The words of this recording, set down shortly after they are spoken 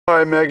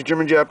Hi, Max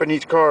German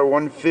Japanese car,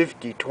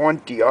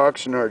 15020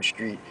 Oxnard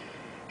Street,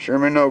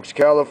 Sherman Oaks,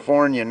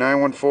 California,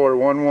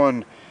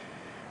 91411.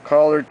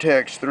 Call or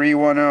text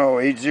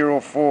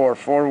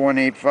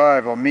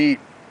 310-804-4185. I'll meet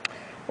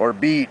or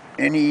beat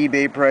any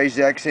eBay price,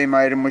 exact same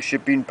item with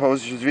shipping.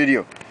 Post this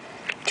video.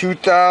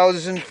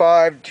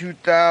 2005,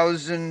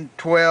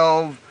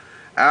 2012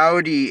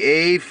 Audi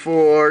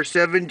A4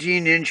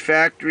 17-inch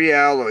factory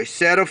alloy.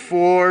 Set of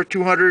 4,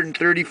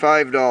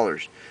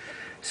 $235.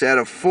 Set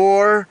of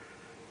 4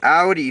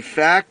 Audi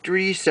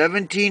factory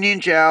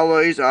 17-inch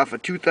alloys off a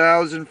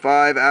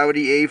 2005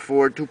 Audi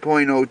A4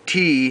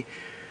 2.0T.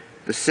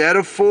 The set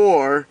of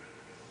 4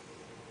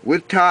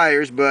 with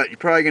tires, but you're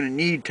probably going to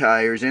need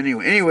tires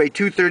anyway. Anyway,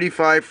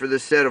 $235 for the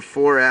set of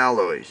 4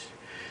 alloys.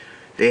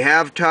 They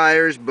have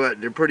tires,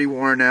 but they're pretty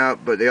worn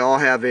out, but they all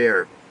have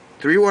air.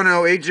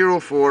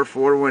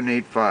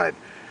 310-804-4185.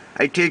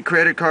 I take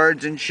credit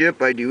cards and ship.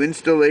 I do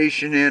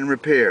installation and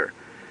repair.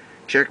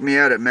 Check me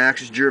out at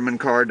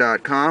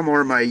maxgermancar.com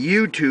or my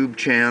YouTube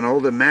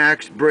channel, the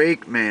Max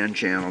Brakeman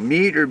channel.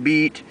 Meet or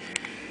beat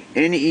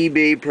any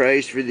eBay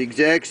price for the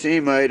exact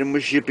same item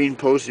with shipping.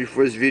 Posted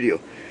for this video.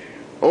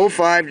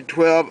 05 to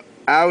 12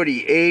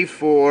 Audi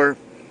A4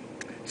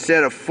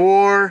 set of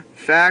 4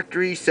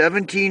 factory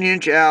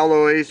 17-inch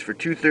alloys for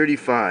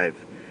 $235.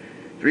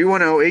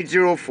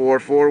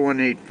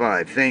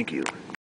 310-804-4185. Thank you.